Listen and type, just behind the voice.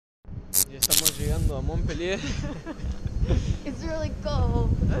Ya estamos llegando a Montpellier. It's really cold.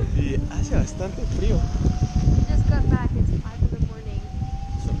 Y hace bastante frío. Just got back. It's 5 in the morning.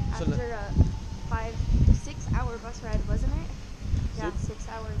 Son After a 6-hour bus ride, wasn't it? Yeah, Sí.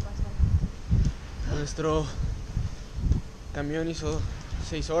 6-hour bus ride. Nuestro camión hizo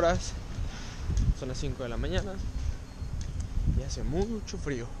 6 horas. Son las 5 de la mañana. Y hace mucho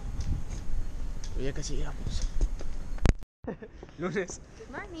frío. Pero ya casi llegamos. Lunes.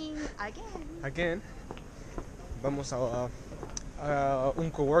 Good morning again. Again. Vamos a un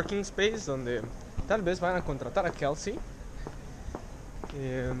coworking space donde tal vez van a contratar a Kelsey.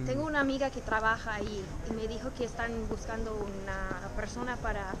 Tengo una amiga que trabaja ahí y me dijo que están buscando una persona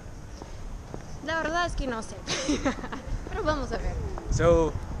para... La verdad es que no sé. Pero vamos a ver.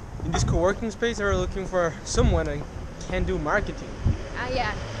 So, in this co-working space, they're looking for someone who can do marketing.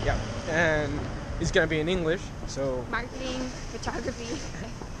 Yeah. Yeah, and it's gonna be in English. So, Marketing, photography,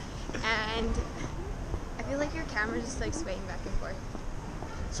 and I feel like your camera's just like swaying back and forth.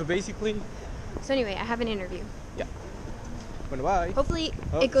 so basically, So anyway, I have an interview. yeah. Bueno, bye. Hopefully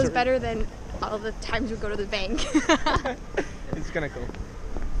Oh, it goes sorry. better than all the times we go to the bank. It's gonna go.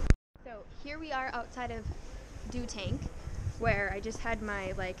 So here we are outside of Do Tank, where I just had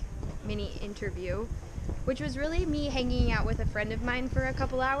my like mini interview, which was really me hanging out with a friend of mine for a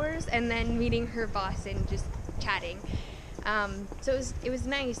couple hours and then meeting her boss and just chatting. So it was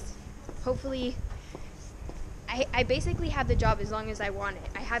nice. Hopefully, I basically have the job as long as I want it.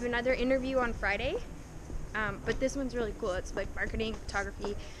 I have another interview on Friday, but this one's really cool. It's like marketing,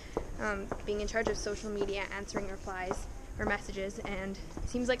 photography, being in charge of social media, answering replies or messages, and it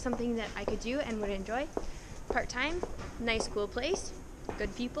seems like something that I could do and would enjoy. Part-time, nice cool place,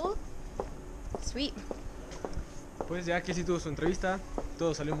 good people, sweet. Pues ya que sí tuvo su entrevista,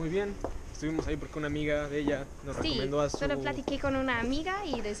 todo salió muy bien. Estuvimos ahí porque una amiga de ella nos Sí, recomendó a su... solo platiqué con una amiga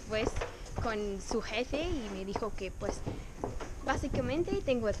y después con su jefe y me dijo que pues básicamente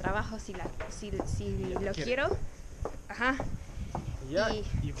tengo el trabajo si lo quiere. quiero. Ajá.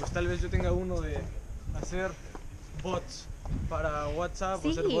 Y pues tal vez yo tenga uno de hacer bots para WhatsApp Sí.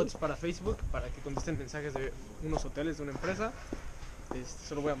 o hacer bots para Facebook para que contesten mensajes de unos hoteles de una empresa.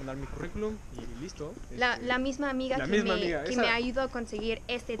 Solo voy a mandar mi currículum y listo. La misma amiga la que, misma me, amiga, que esa- me ayudó a conseguir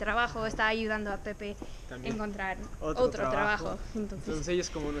este trabajo está ayudando a Pepe a También. encontrar Otro otro trabajo. Entonces ella es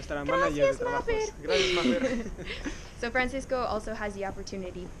como nuestra Gracias, manager de trabajos. Maffer. Gracias, Maffer. So Francisco also has the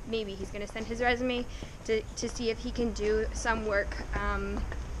opportunity. Maybe he's going to send his resume to see if he can do some work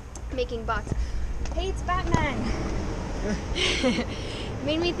making bots. Hey, it's Batman.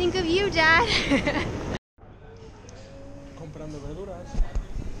 Made me think of you, Dad. Comprando verduras.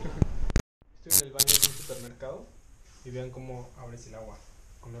 Estoy en el baño de un supermercado y vean cómo abres el agua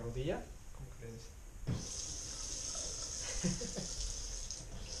con la rodilla. ¿Cómo crees?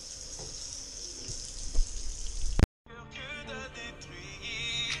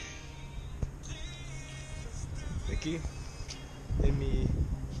 De aquí, en mi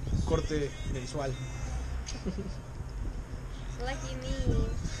corte mensual. Lucky me.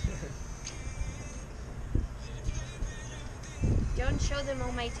 Don't show them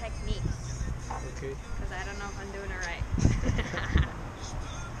all my techniques, Okay. because I don't know if I'm doing it right.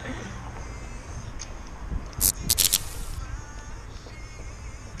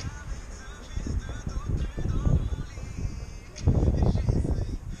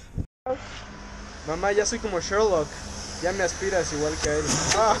 Mamá, ya soy como Sherlock. Ya me aspiras igual que a él.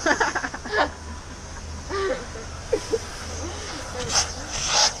 Ah.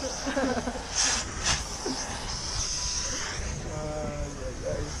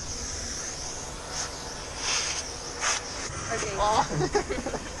 Okay.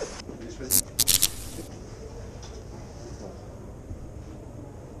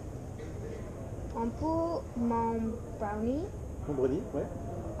 On peut mon brownie Un brownie, ouais,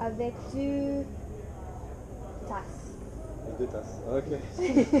 avec deux tasses. avec 2 tasses.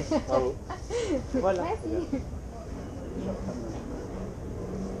 Ok, bravo. Voilà. Merci.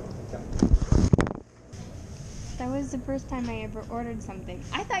 That was the first time I ever ordered something.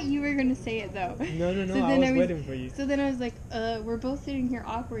 I thought you were gonna say it though. No, I was waiting for you. So then I was like, we're both sitting here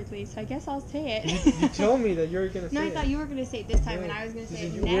awkwardly, so I guess I'll say it. You told me that you were gonna say No, I it. thought you were gonna say it this time, No, and I was gonna say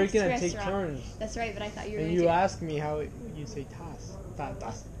it you next were gonna take restaurant. turns. That's right, but I thought you were And gonna you say asked me how you say tas. Tas.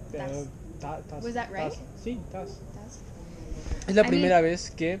 Tas. Was that right? Tas. Sí, tas. Tas. Es la I primera vez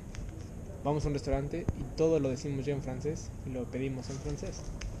que vamos a un restaurante y todo lo decimos ya en francés y lo pedimos en francés.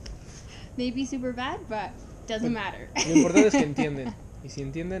 Maybe super bad, but doesn't matter. Lo importante es que entienden. Y si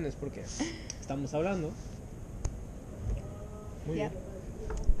entienden es porque estamos hablando. Muy Yep.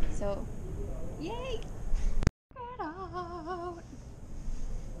 bien. So, yay!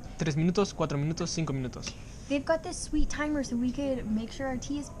 3 minutos, 4 minutos, 5 minutos. They've got this sweet timer so we could make sure our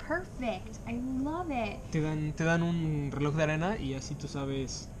tea is perfect. I love it. Te dan un reloj de arena y así tú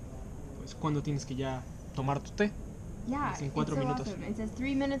sabes pues cuándo tienes que ya tomar tu té. Yeah, En it's 4 so minutos. awesome. It says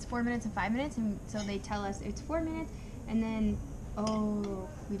 3 minutes, 4 minutes, and 5 minutes, and so they tell us it's 4 minutes, and then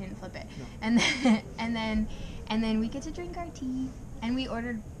we didn't flip it, No. and then we get to drink our tea, and we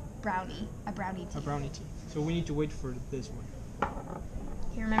ordered a brownie tea. A brownie tea. So we need to wait for this one.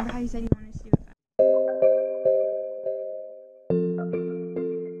 Okay, remember how you said you wanted to do it fast?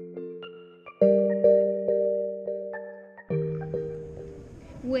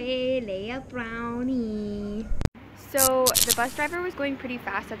 Huele a brownie. So the bus driver was going pretty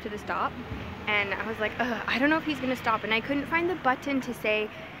fast up to the stop, and I was like, I don't know if he's gonna stop, and I couldn't find the button to say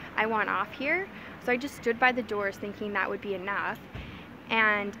I want off here, so I just stood by the doors thinking that would be enough,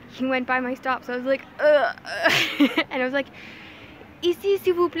 and he went by my stop, so I was like, and I was like, ici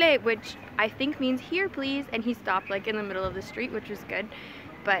s'il vous plaît, which I think means here please, and he stopped like in the middle of the street, which was good,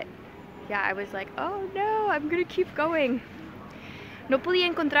 but yeah, I was like, oh no, I'm gonna keep going. No podía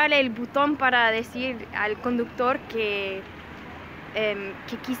encontrar el botón para decir al conductor que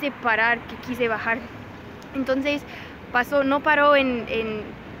quise parar, que quise bajar. Entonces no paró en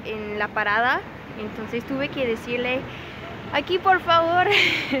la parada, entonces tuve que decirle, aquí por favor,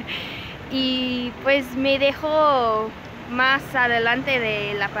 y pues me dejó más adelante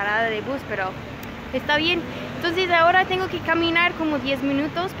de la parada de bus, pero está bien. Entonces ahora tengo que caminar como 10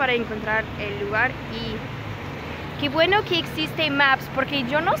 minutos para encontrar el lugar, y qué bueno que existe Maps porque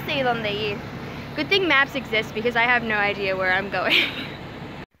yo no sé dónde ir. Good thing Maps exists because I have no idea where I'm going.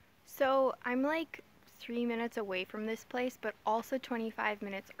 So I'm like 3 minutes away from this place, but also 25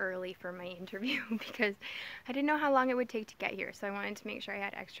 minutes early for my interview because I didn't know how long it would take to get here, so I wanted to make sure I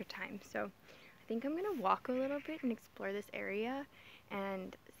had extra time. So I think I'm gonna walk a little bit and explore this area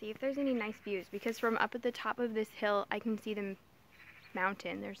and see if there's any nice views, because from up at the top of this hill I can see the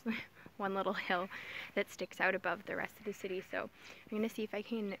mountain. There's one little hill that sticks out above the rest of the city, so I'm gonna see if I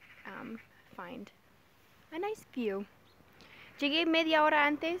can find a nice view. Llegué media hora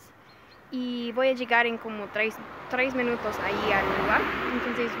antes y voy a llegar en como 3 minutos ahí al lugar,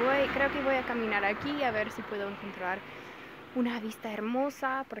 entonces creo que voy a caminar aquí a ver si puedo encontrar una vista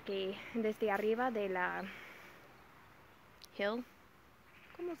hermosa, porque desde arriba de la hill,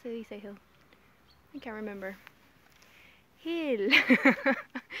 ¿cómo se dice hill? I can't remember. Hill.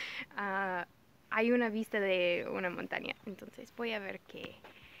 Hay una vista de una montaña, entonces voy a ver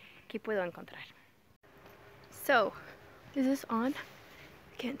qué puedo encontrar. So, is this on?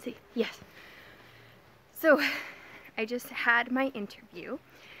 I can't see. Yes. So, I just had my interview.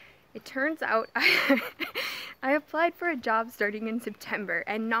 It turns out I applied for a job starting in September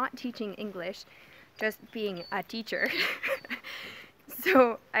and not teaching English, just being a teacher.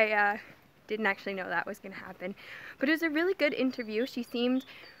 So I didn't actually know that was going to happen. But it was a really good interview. She seemed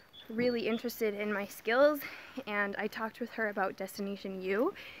really interested in my skills, and I talked with her about Destination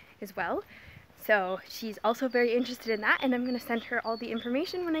U as well. So she's also very interested in that, and I'm going to send her all the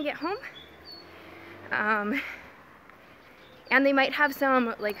information when I get home. And they might have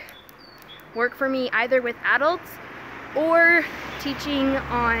some like work for me either with adults or teaching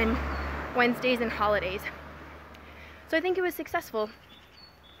on Wednesdays and holidays. So I think it was successful.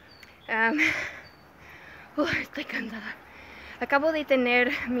 Estoy cansada. Acabo de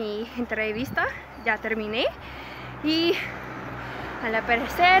tener mi entrevista, ya terminé, y al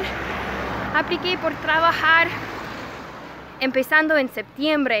parecer apliqué por trabajar empezando en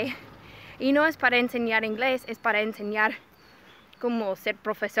septiembre, y no es para enseñar inglés, es para enseñar cómo ser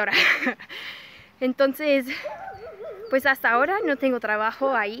profesora. Entonces, pues hasta ahora no tengo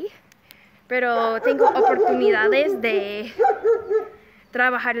trabajo ahí, pero tengo oportunidades de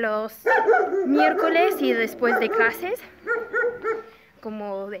trabajar los miércoles y después de clases,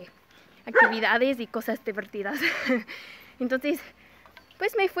 como de actividades y cosas divertidas. Entonces,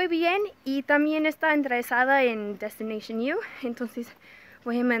 pues me fue bien, y también está interesada en Destination U, entonces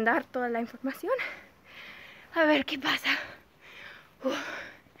voy a mandar toda la información a ver qué pasa.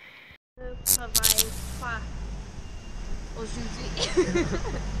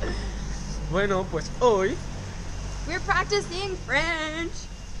 Bueno, pues hoy We're practicing French.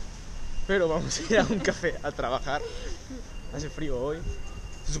 pero vamos a ir a un café a trabajar. Hace frío hoy.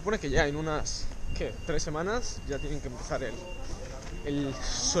 Se supone que ya en unas, ¿qué? 3 semanas ya tienen que empezar el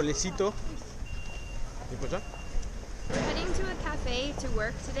solecito. Y pues ya. We're heading to a cafe to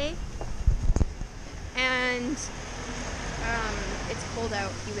work today, and it's cold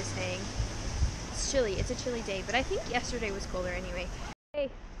out, he was saying. It's chilly, it's a chilly day, but I think yesterday was colder anyway.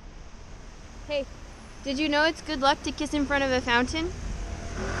 Hey, did you know it's good luck to kiss in front of a fountain?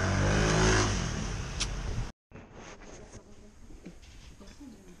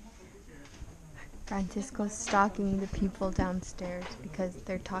 Francisco's stalking the people downstairs because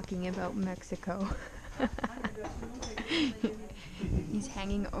they're talking about Mexico. He's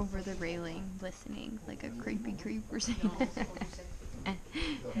hanging over the railing, listening like a creepy creep person.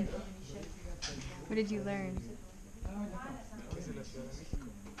 What did you learn?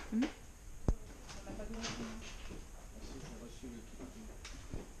 Hmm?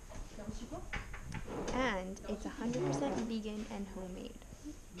 And it's 100% vegan and homemade.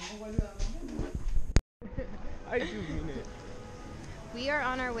 I do mean it. We are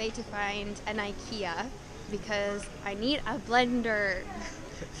on our way to find an IKEA because I need a blender.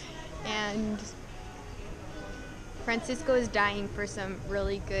 And Francisco is dying for some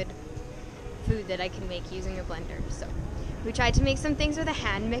really good food that I can make using a blender. So we tried to make some things with a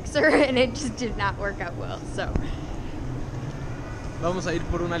hand mixer and it just did not work out well. So Vamos a ir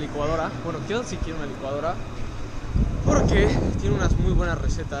por una licuadora. Bueno, quiero sí quiero una licuadora porque tiene unas muy buenas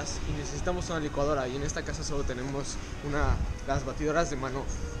recetas y necesitamos una licuadora, y en esta casa solo tenemos las batidoras de mano.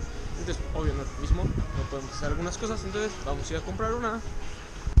 Entonces, obvio no es lo mismo, no podemos hacer algunas cosas, entonces vamos a ir a comprar una.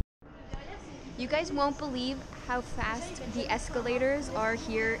 you guys won't believe how fast the escalators are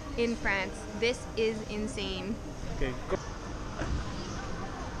here in France. This is insane. Okay.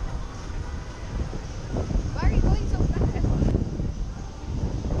 Why are you going so fast?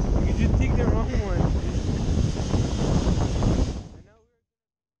 You just take the wrong one.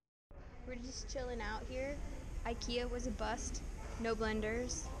 We're just chilling out here. IKEA was a bust, no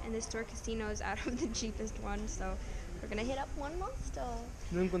blenders, and this store casino is out of the cheapest one, so we're gonna hit up one more store.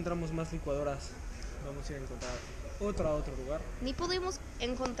 No encontramos más licuadoras. Vamos a ir a encontrar otra a otro lugar. Ni pudimos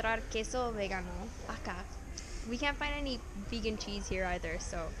encontrar queso vegano acá. We can't find any vegan cheese here either,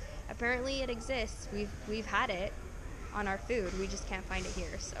 so apparently it exists. We've had it on our food, we just can't find it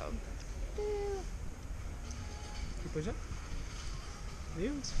here, so. ¿Y pues ya?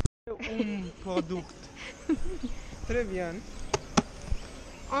 Adiós. Un producto. Très bien.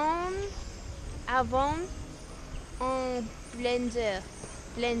 Avant un blender.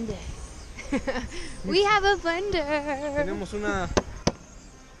 We have a blender. Tenemos una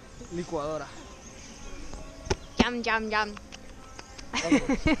licuadora. Yum, yum, yum.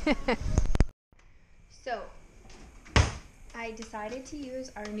 So, I decided to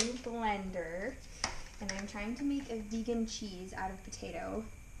use our new blender, and I'm trying to make a vegan cheese out of potato.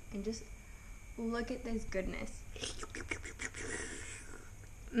 And just look at this goodness.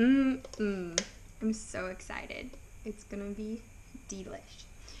 I'm so excited. It's gonna be delish.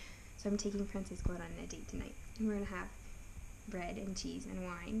 So I'm taking Francisco out on a date tonight. And we're gonna have bread and cheese and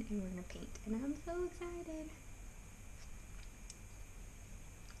wine, and we're gonna paint. And I'm so excited.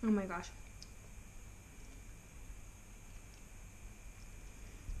 Oh my gosh.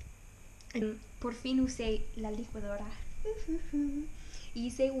 And por fin usé la licuadora.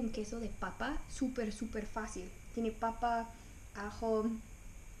 Hice un queso de papa súper fácil. Tiene papa, ajo,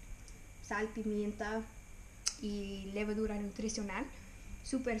 sal, pimienta y levadura nutricional.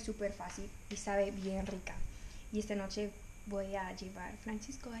 Súper fácil y sabe bien rica. Y esta noche voy a llevar a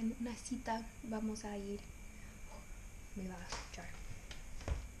Francisco a una cita. Vamos a ir. Me va a escuchar.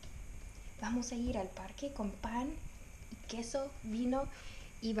 Vamos a ir al parque con pan y queso, vino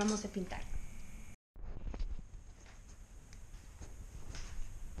y vamos a pintar.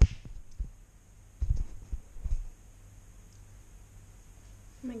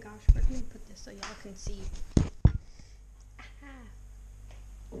 Oh my gosh, where can I put this so y'all can see? Aha.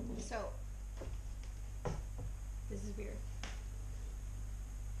 So, this is weird.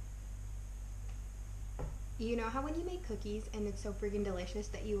 You know how when you make cookies and it's so freaking delicious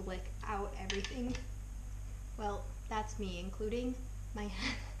that you lick out everything? Well, that's me, including my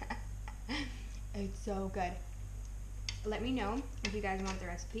It's so good. Let me know if you guys want the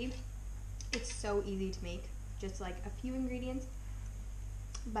recipe. It's so easy to make. Just like a few ingredients.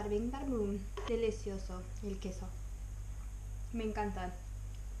 Bada bing, bada boom. Delicioso el queso. Me encanta.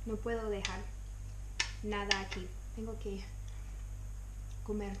 No puedo dejar nada aquí. Tengo que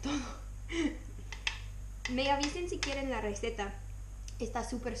comer todo. Me avisen si quieren la receta. Está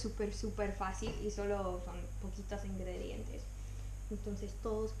súper fácil y solo son poquitos ingredientes. Entonces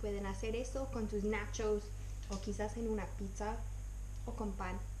todos pueden hacer eso con tus nachos o quizás en una pizza o con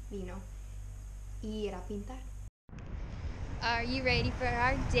pan, vino y ir a pintar. Are you ready for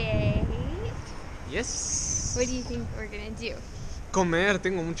our date? Yes. What do you think we're gonna do? Comer,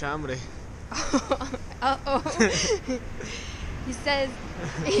 tengo mucha hambre. He says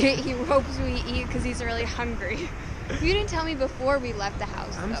he hopes we eat because he's really hungry. You didn't tell me before we left the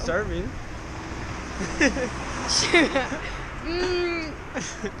house. I'm though. starving.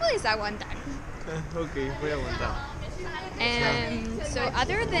 Puedes aguantar. Ok, voy a aguantar. And so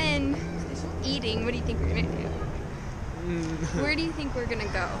other than eating, what do you think we're gonna do? Where do you think we're gonna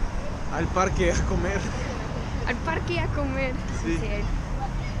go? Al parque a comer. Al parque a comer. Sí. Sí.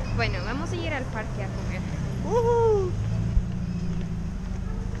 Bueno, vamos a ir al parque a comer.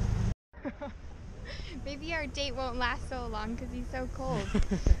 Maybe our date won't last so long because he's so cold.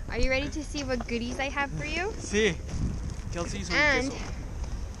 Are you ready to see what goodies I have for you? Sí. Kelsey hizo un And queso.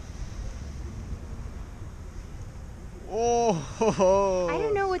 Oh. I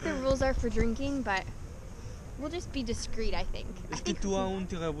don't know what the rules are for drinking, but we'll just be discreet, I think. ¿Es que tú aún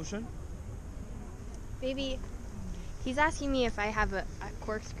te rebusan? Maybe he's asking me if I have a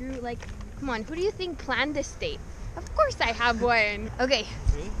corkscrew. Like, come on, who do you think planned this date? Of course I have one. Okay,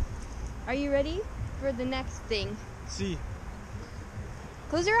 Sí. are you ready for the next thing? Sí.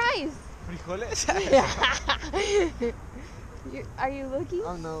 Close your eyes. ¿Frijoles? Are you looking?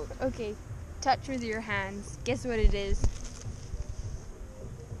 Oh no. Okay, touch with your hands. Guess what it is?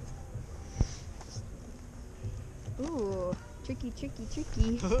 Ooh, tricky, tricky,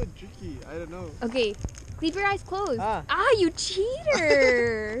 tricky. Oh, tricky. I don't know. Okay, keep your eyes closed. Ah. You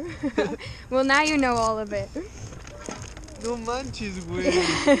cheater! Well, now you know all of it. No manches,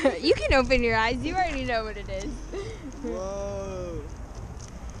 güey. You can open your eyes. You already know what it is. Wow.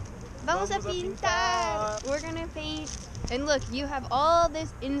 Vamos a pintar. We're gonna paint. And look, you have all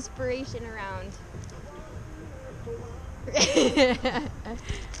this inspiration around.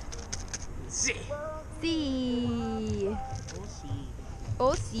 Sí. Sí. Oh, sí.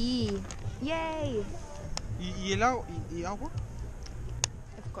 Oh, sí. Yay. ¿Y el agua? ¿Y agua?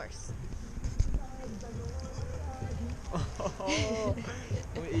 Of course. Oh,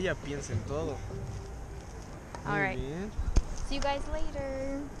 ella piensa en todo. All right. Muy bien. See you guys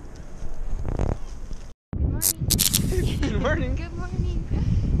later. Good morning. Good morning.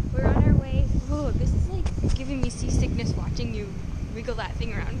 We're on our way. Oh, this is like giving me seasickness watching you wiggle that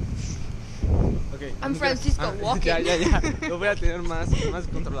thing around. Okay. I'm Francisco walking. Ya. Lo voy a tener más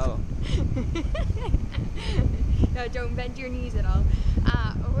controlado. No, don't bend your knees at all.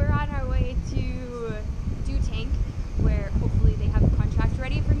 We're on our way to Do Tank, where hopefully they have a contract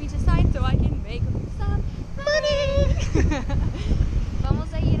ready for me to sign so I can make some money.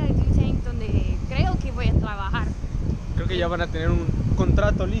 Vamos a ir a Do Tank donde creo que voy a trabajar. Creo que ya van a tener un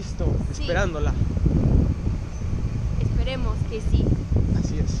contrato listo, Sí. esperándola. Esperemos que sí.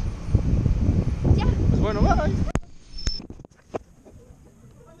 Así es. Ya. Pues bueno, bye.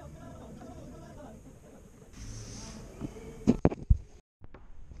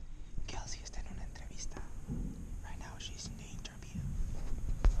 Kelsey está en una entrevista. Right now she's in the interview.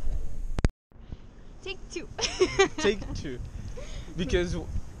 Take two. Take two. Because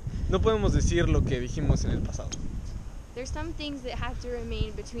no podemos decir lo que dijimos en el pasado. There's some things that have to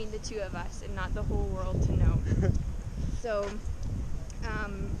remain between the two of us and not the whole world to know. So,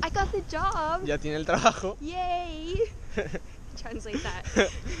 I got the job. Ya tiene el trabajo. Yay. Translate that.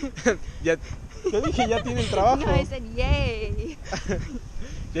 Yo dije ya tiene el trabajo. No, I said yay.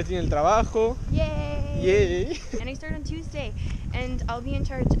 Ya tiene el trabajo. Yay. Yay. And I start on Tuesday, and I'll be in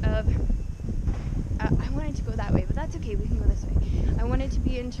charge of. I wanted to go that way, but that's okay. We can go this way. I'm going to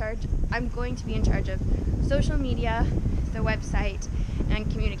be in charge of social media, the website, and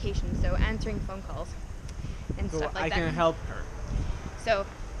communication. So answering phone calls and So stuff like I that. can help her. So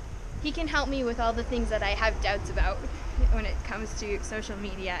he can help me with all the things that I have doubts about when it comes to social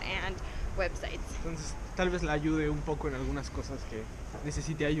media and websites. Entonces, tal vez la ayude un poco en algunas cosas que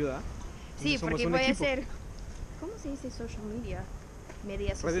necesite ayuda. Sí, Somos porque un voy a equipo. hacer. ¿Cómo se dice social media?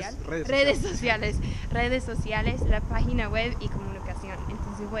 Media social. Redes sociales. Redes sociales, la página web y comunicación.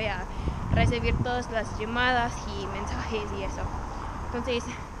 Entonces voy a recibir todas las llamadas y mensajes y eso. Entonces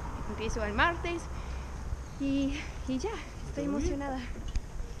empiezo el martes y ya, estoy Muy bien. emocionada.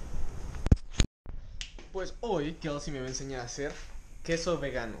 Pues hoy Kelsey me va a enseñar a hacer queso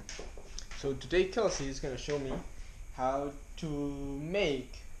vegano. So today Kelsey is going to show me how to make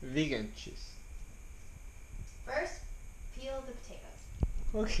vegan cheese. First, peel the potatoes.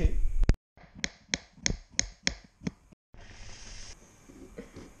 Okay.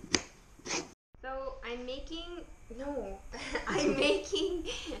 So I'm making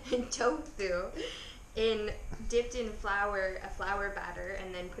tofu dipped in flour, a flour batter,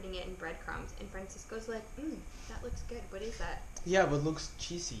 and then putting it in breadcrumbs. And Francisco's like, that looks good. What is that? Yeah, but looks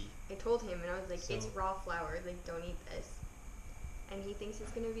cheesy. I told him, and I was like, So- it's raw flour. Like, don't eat this. And he thinks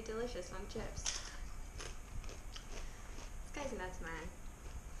it's gonna be delicious on chips. This guy's nuts,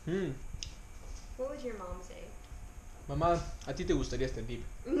 man. What would your mom say? Mamá, ¿a ti te gustaría este dip?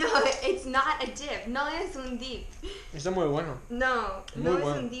 No, it's not a dip. No es un dip. Está muy bueno. No, Muy no es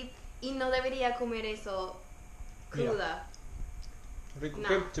bueno. un dip. Y no debería comer eso Mira. cruda. Rico. No.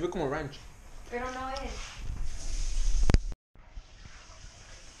 ¿Qué? Se ve como ranch. Pero no es.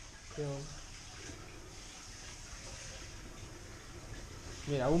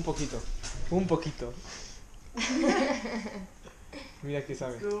 Mira, un poquito. Un poquito. Mira que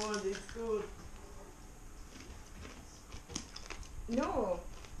sabe. Good, it's good. No.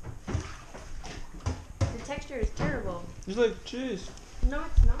 The texture is terrible. It's like cheese. No,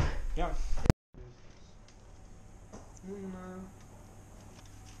 it's not. Yeah.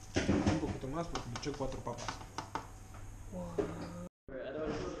 Un poquito más porque me eché 4 papas.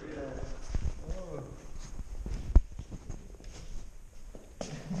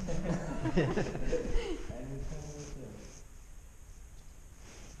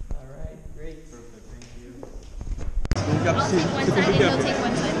 Alright, great. Perfect, thank you. I'll take one side and you'll take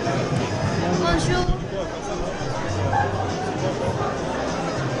one side. Bonjour.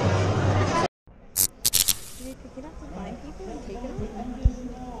 Should we pick it up to blind people and take it away?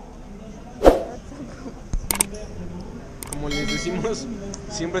 That's so cool. Como les decimos,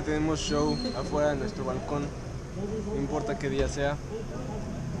 siempre tenemos show afuera de nuestro balcón. No importa qué día sea.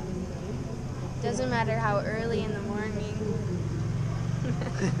 Doesn't matter how early in the morning.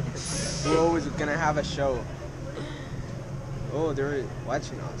 We're always gonna have a show. Oh, they're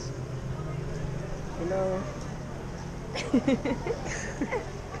watching us. Hello.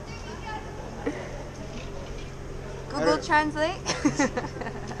 Google Translate.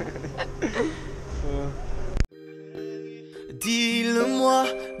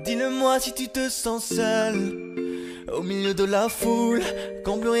 Dis-le-moi si tu te sens seul, au milieu de la foule,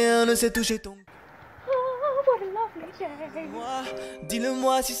 quand plus rien ne sait toucher ton... Oh, what a lovely day.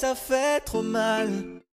 Dis-le-moi si ça fait trop mal,